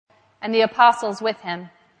and the apostles with him.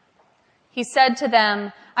 He said to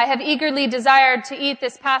them, I have eagerly desired to eat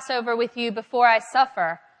this Passover with you before I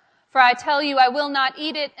suffer, for I tell you I will not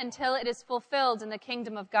eat it until it is fulfilled in the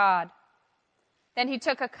kingdom of God. Then he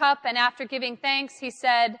took a cup, and after giving thanks, he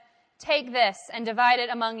said, Take this and divide it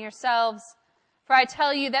among yourselves, for I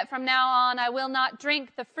tell you that from now on I will not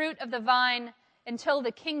drink the fruit of the vine until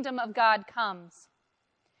the kingdom of God comes.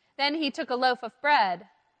 Then he took a loaf of bread,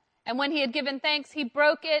 and when he had given thanks, he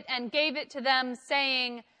broke it and gave it to them,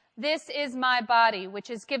 saying, This is my body, which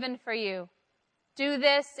is given for you. Do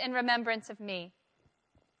this in remembrance of me.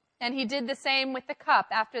 And he did the same with the cup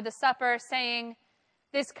after the supper, saying,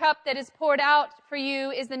 This cup that is poured out for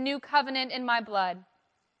you is the new covenant in my blood.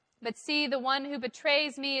 But see, the one who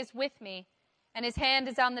betrays me is with me, and his hand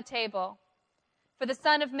is on the table. For the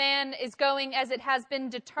Son of Man is going as it has been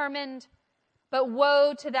determined, but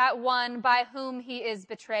woe to that one by whom he is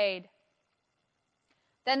betrayed.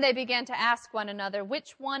 Then they began to ask one another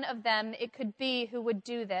which one of them it could be who would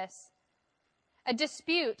do this. A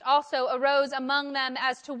dispute also arose among them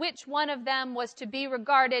as to which one of them was to be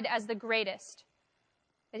regarded as the greatest.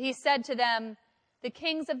 But he said to them, The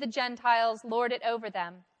kings of the Gentiles lord it over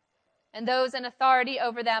them, and those in authority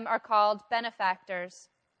over them are called benefactors.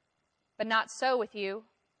 But not so with you.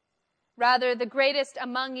 Rather, the greatest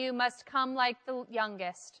among you must come like the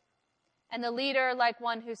youngest, and the leader like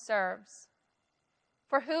one who serves.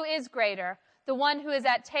 For who is greater, the one who is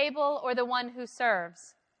at table or the one who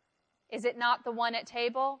serves? Is it not the one at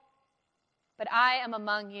table? But I am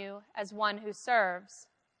among you as one who serves.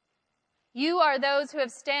 You are those who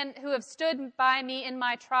have stood by me in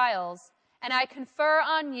my trials, and I confer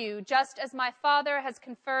on you, just as my Father has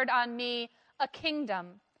conferred on me, a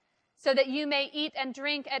kingdom, so that you may eat and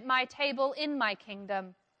drink at my table in my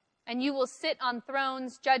kingdom, and you will sit on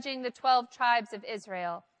thrones judging the 12 tribes of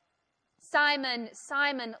Israel. Simon,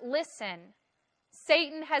 Simon, listen.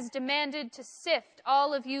 Satan has demanded to sift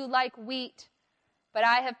all of you like wheat, but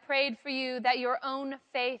I have prayed for you that your own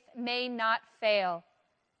faith may not fail.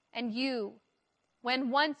 And you,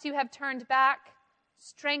 when once you have turned back,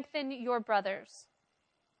 strengthen your brothers.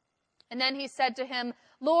 And then he said to him,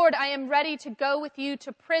 Lord, I am ready to go with you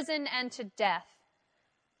to prison and to death.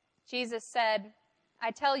 Jesus said,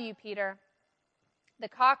 I tell you, Peter, the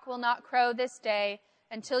cock will not crow this day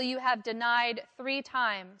until you have denied 3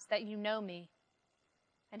 times that you know me.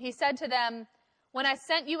 And he said to them, When I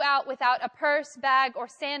sent you out without a purse, bag, or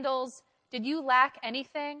sandals, did you lack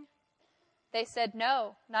anything? They said,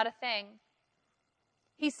 No, not a thing.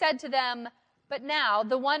 He said to them, But now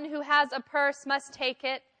the one who has a purse must take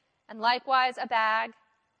it, and likewise a bag.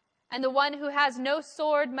 And the one who has no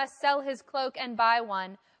sword must sell his cloak and buy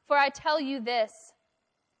one. For I tell you this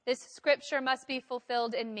scripture must be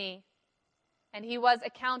fulfilled in me. And he was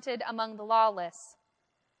accounted among the lawless.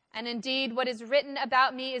 And indeed, what is written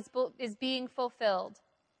about me is being fulfilled.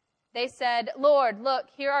 They said, Lord, look,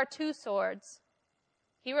 here are 2 swords.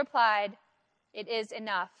 He replied, It is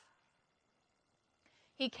enough.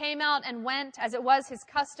 He came out and went, as it was his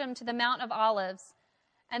custom, to the Mount of Olives,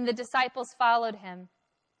 and the disciples followed him.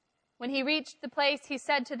 When he reached the place, he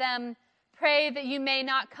said to them, Pray that you may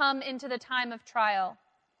not come into the time of trial.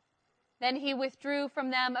 Then he withdrew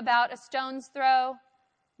from them about a stone's throw,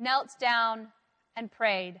 knelt down, and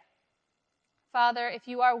prayed, Father, if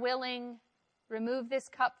you are willing, remove this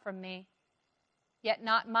cup from me. Yet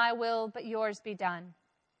not my will, but yours be done.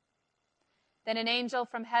 Then an angel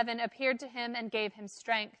from heaven appeared to him and gave him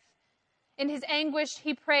strength. In his anguish,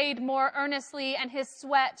 he prayed more earnestly, and his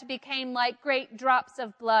sweat became like great drops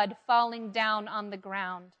of blood falling down on the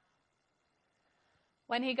ground.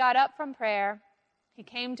 When he got up from prayer, he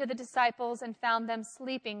came to the disciples and found them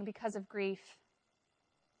sleeping because of grief.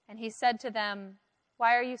 And he said to them,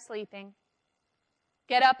 Why are you sleeping?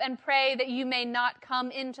 Get up and pray that you may not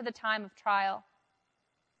come into the time of trial.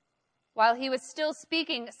 While he was still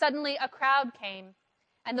speaking, suddenly a crowd came,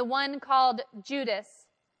 and the one called Judas,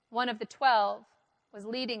 one of the 12, was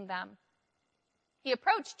leading them. He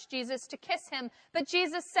approached Jesus to kiss him, but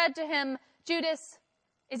Jesus said to him, Judas,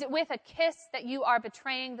 is it with a kiss that you are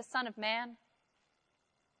betraying the Son of Man?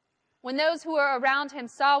 When those who were around him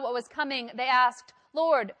saw what was coming, they asked,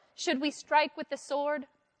 Lord, should we strike with the sword?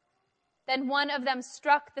 Then one of them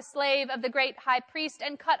struck the slave of the great high priest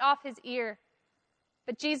and cut off his ear.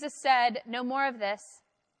 But Jesus said, No more of this.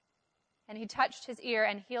 And he touched his ear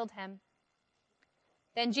and healed him.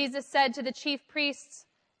 Then Jesus said to the chief priests,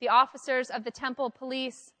 the officers of the temple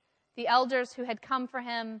police, the elders who had come for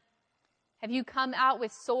him, Have you come out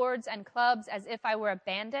with swords and clubs as if I were a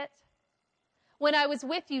bandit? When I was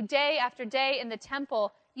with you day after day in the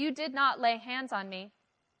temple, you did not lay hands on me.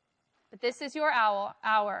 But this is your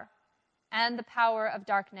hour, and the power of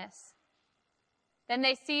darkness. Then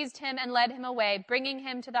they seized him and led him away, bringing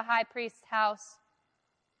him to the high priest's house.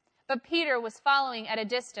 But Peter was following at a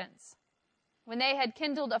distance. When they had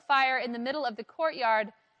kindled a fire in the middle of the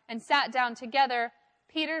courtyard and sat down together,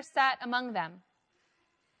 Peter sat among them.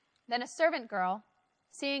 Then a servant girl,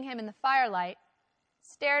 seeing him in the firelight,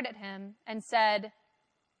 stared at him and said,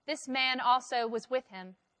 "This man also was with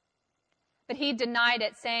him." But he denied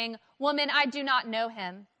it, saying, "Woman, I do not know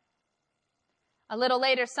him." A little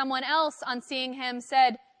later, someone else, on seeing him,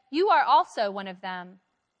 said, "You are also one of them."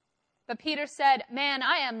 But Peter said, "Man,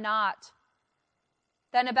 I am not."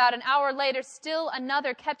 Then about an hour later, still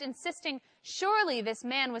another kept insisting, "Surely this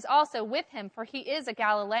man was also with him, for he is a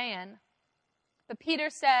Galilean." But Peter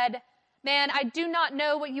said, "Man, I do not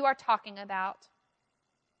know what you are talking about."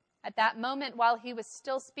 At that moment, while he was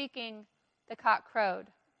still speaking, the cock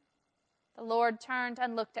crowed. The Lord turned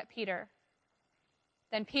and looked at Peter.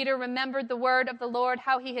 Then Peter remembered the word of the Lord,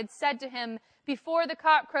 how he had said to him, "Before the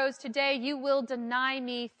cock crows today, you will deny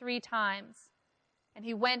me 3 times." And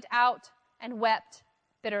he went out and wept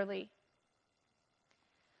bitterly.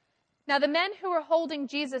 Now the men who were holding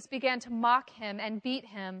Jesus began to mock him and beat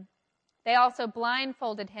him. They also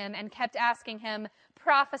blindfolded him and kept asking him,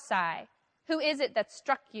 "Prophesy, who is it that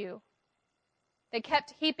struck you?" They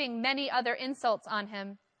kept heaping many other insults on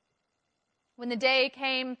him. When the day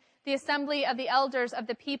came, the assembly of the elders of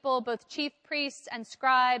the people, both chief priests and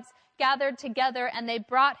scribes, gathered together, and they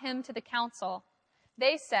brought him to the council.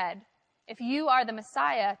 They said, "If you are the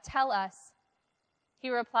Messiah, tell us."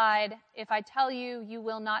 He replied, "If I tell you, you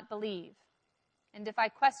will not believe. And if I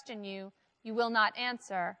question you, you will not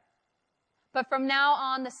answer. But from now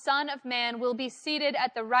on, the Son of Man will be seated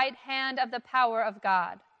at the right hand of the power of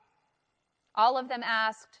God." All of them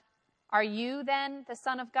asked, "Are you then the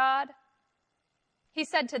Son of God?" He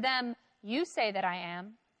said to them, "You say that I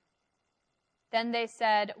am." Then they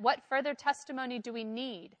said, "What further testimony do we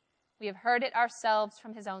need? We have heard it ourselves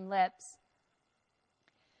from his own lips."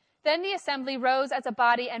 Then the assembly rose as a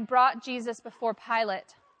body and brought Jesus before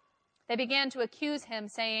Pilate. They began to accuse him,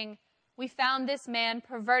 saying, "We found this man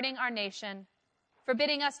perverting our nation,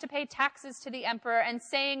 forbidding us to pay taxes to the emperor, and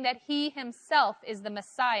saying that he himself is the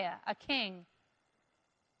Messiah, a king."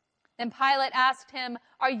 Then Pilate asked him,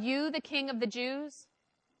 "Are you the king of the Jews?"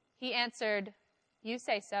 He answered, "You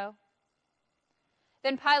say so."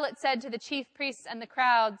 Then Pilate said to the chief priests and the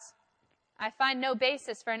crowds, "I find no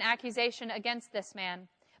basis for an accusation against this man."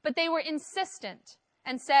 But they were insistent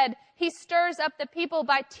and said, "He stirs up the people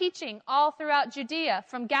by teaching all throughout Judea,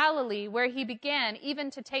 from Galilee, where he began, even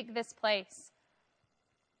to take this place."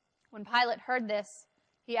 When Pilate heard this,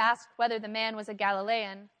 he asked whether the man was a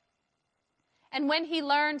Galilean. And when he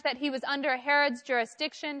learned that he was under Herod's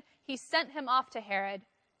jurisdiction, he sent him off to Herod,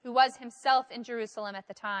 who was himself in Jerusalem at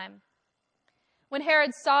the time. When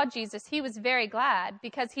Herod saw Jesus, he was very glad,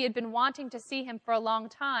 because he had been wanting to see him for a long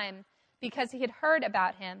time, because he had heard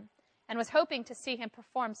about him and was hoping to see him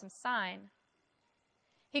perform some sign.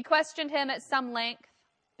 He questioned him at some length,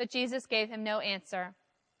 but Jesus gave him no answer.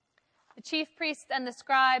 The chief priests and the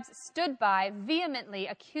scribes stood by, vehemently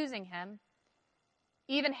accusing him.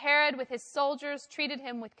 Even Herod with his soldiers treated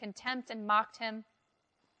him with contempt and mocked him.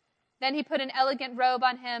 Then he put an elegant robe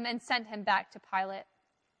on him and sent him back to Pilate.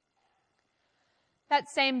 That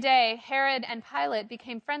same day, Herod and Pilate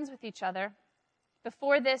became friends with each other.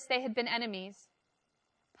 Before this, they had been enemies.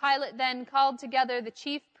 Pilate then called together the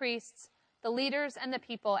chief priests, the leaders, and the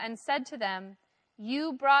people, and said to them,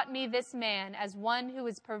 "You brought me this man as one who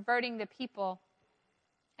is perverting the people.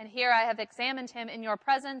 And here I have examined him in your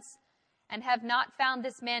presence, and have not found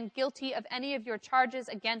this man guilty of any of your charges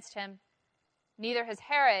against him. Neither has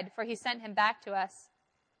Herod, for he sent him back to us.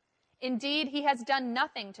 Indeed, he has done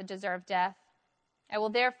nothing to deserve death. I will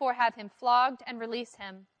therefore have him flogged and release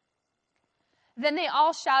him." Then they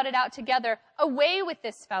all shouted out together, "Away with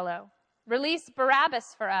this fellow! Release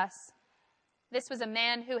Barabbas for us." This was a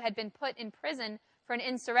man who had been put in prison for an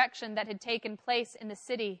insurrection that had taken place in the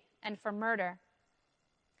city and for murder.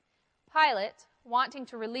 Pilate, wanting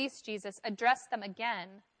to release Jesus, addressed them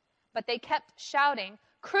again, but they kept shouting,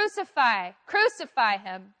 "Crucify! Crucify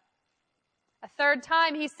him!" A third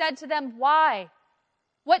time he said to them, "Why?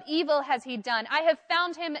 What evil has he done? I have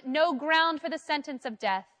found him no ground for the sentence of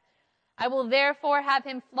death. I will therefore have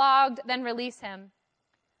him flogged, then release him."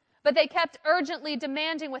 But they kept urgently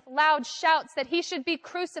demanding with loud shouts that he should be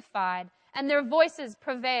crucified, and their voices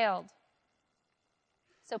prevailed.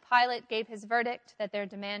 So Pilate gave his verdict that their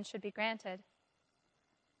demand should be granted.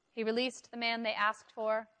 He released the man they asked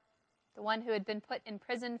for, the one who had been put in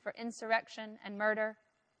prison for insurrection and murder,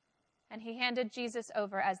 and he handed Jesus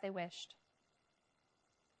over as they wished.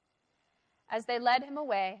 As they led him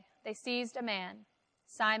away, they seized a man,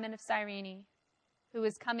 Simon of Cyrene, who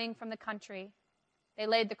was coming from the country. They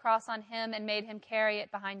laid the cross on him and made him carry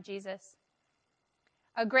it behind Jesus.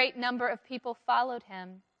 A great number of people followed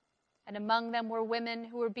him, and among them were women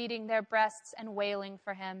who were beating their breasts and wailing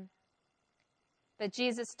for him. But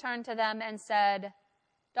Jesus turned to them and said,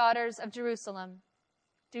 "Daughters of Jerusalem,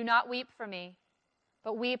 do not weep for me,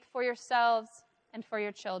 but weep for yourselves and for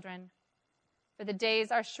your children. For the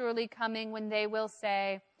days are surely coming when they will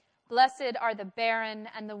say, 'Blessed are the barren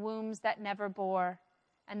and the wombs that never bore,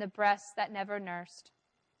 and the breasts that never nursed.'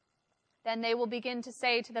 Then they will begin to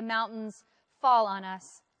say to the mountains, 'Fall on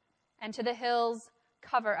us,' and to the hills,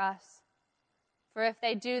 'Cover us.' For if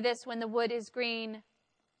they do this when the wood is green,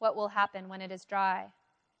 what will happen when it is dry?"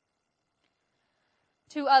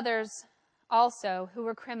 2 others also, who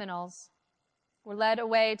were criminals, were led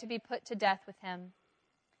away to be put to death with him.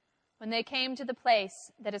 When they came to the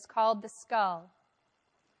place that is called the Skull,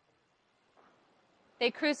 they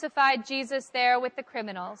crucified Jesus there with the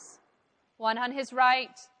criminals, one on his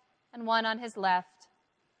right and one on his left.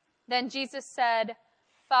 Then Jesus said,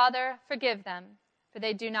 "Father, forgive them, for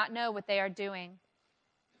they do not know what they are doing."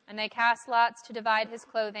 And they cast lots to divide his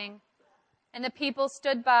clothing, and the people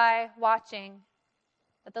stood by, watching.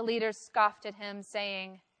 But the leaders scoffed at him,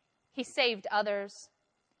 saying, "He saved others.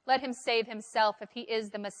 Let him save himself if he is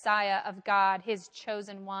the Messiah of God, his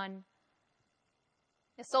chosen one."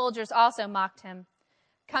 The soldiers also mocked him,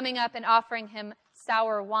 coming up and offering him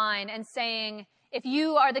sour wine and saying, "If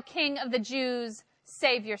you are the king of the Jews,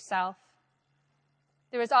 save yourself."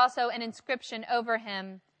 There was also an inscription over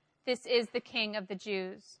him, "This is the King of the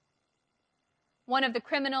Jews." One of the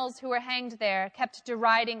criminals who were hanged there kept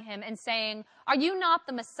deriding him and saying, "Are you not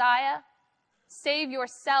the Messiah? Save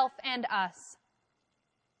yourself and us."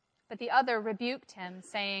 But the other rebuked him,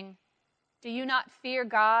 saying, "Do you not fear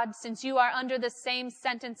God, since you are under the same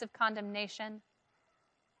sentence of condemnation?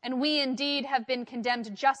 And we indeed have been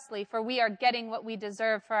condemned justly, for we are getting what we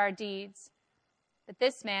deserve for our deeds. But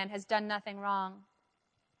this man has done nothing wrong."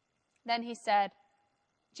 Then he said,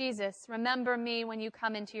 "Jesus, remember me when you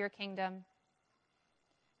come into your kingdom."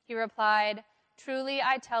 He replied, "Truly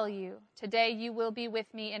I tell you, today you will be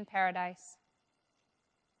with me in paradise."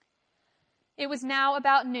 It was now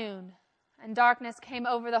about noon, and darkness came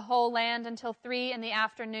over the whole land until 3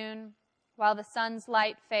 p.m, while the sun's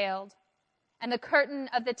light failed, and the curtain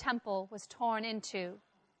of the temple was torn in two.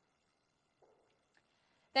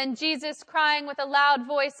 Then Jesus, crying with a loud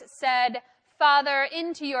voice, said, "Father,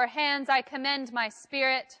 into your hands I commend my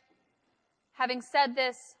spirit." Having said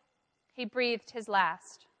this, he breathed his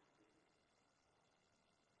last.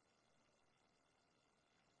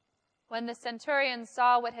 When the centurion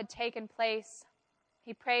saw what had taken place,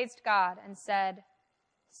 he praised God and said,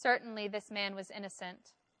 "Certainly this man was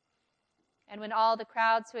innocent." And when all the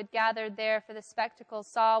crowds who had gathered there for the spectacle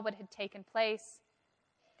saw what had taken place,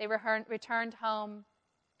 they returned home,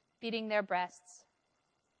 beating their breasts.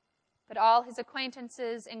 But all his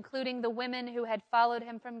acquaintances, including the women who had followed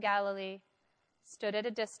him from Galilee, stood at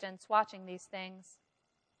a distance watching these things.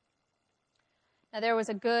 Now there was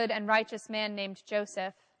a good and righteous man named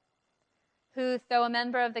Joseph, who, though a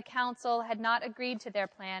member of the council, had not agreed to their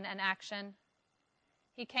plan and action.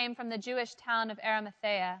 He came from the Jewish town of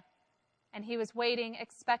Arimathea, and he was waiting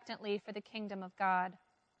expectantly for the kingdom of God.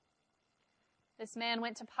 This man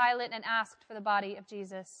went to Pilate and asked for the body of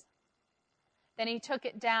Jesus. Then he took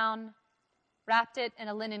it down, wrapped it in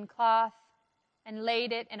a linen cloth, and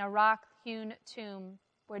laid it in a rock-hewn tomb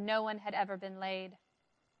where no one had ever been laid.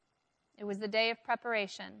 It was the day of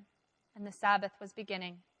preparation, and the Sabbath was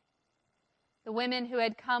beginning. The women who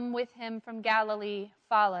had come with him from Galilee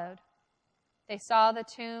followed. They saw the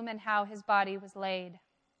tomb and how his body was laid.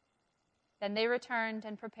 Then they returned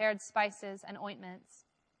and prepared spices and ointments.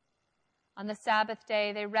 On the Sabbath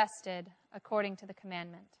day they rested according to the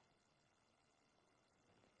commandment.